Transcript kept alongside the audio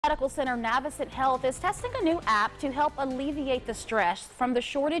Medical Center Navicent Health is testing a new app to help alleviate the stress from the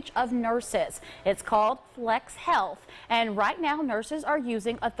shortage of nurses. It's called Flex Health, and right now nurses are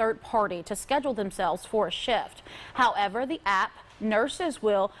using a third party to schedule themselves for a shift. However, the app, nurses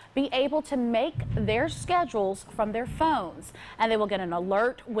will be able to make their schedules from their phones, and they will get an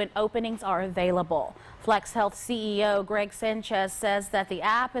alert when openings are available. Flex Health CEO Greg Sanchez says that the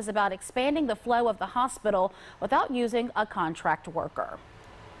app is about expanding the flow of the hospital without using a contract worker.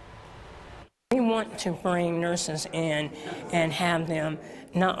 We want to bring nurses in and have them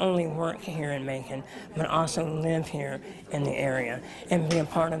not only work here in Macon, but also live here in the area and be a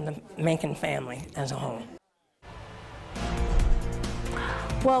part of the Macon family as a whole.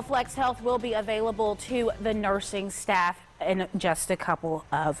 Well, Flex Health will be available to the nursing staff in just a couple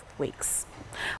of weeks.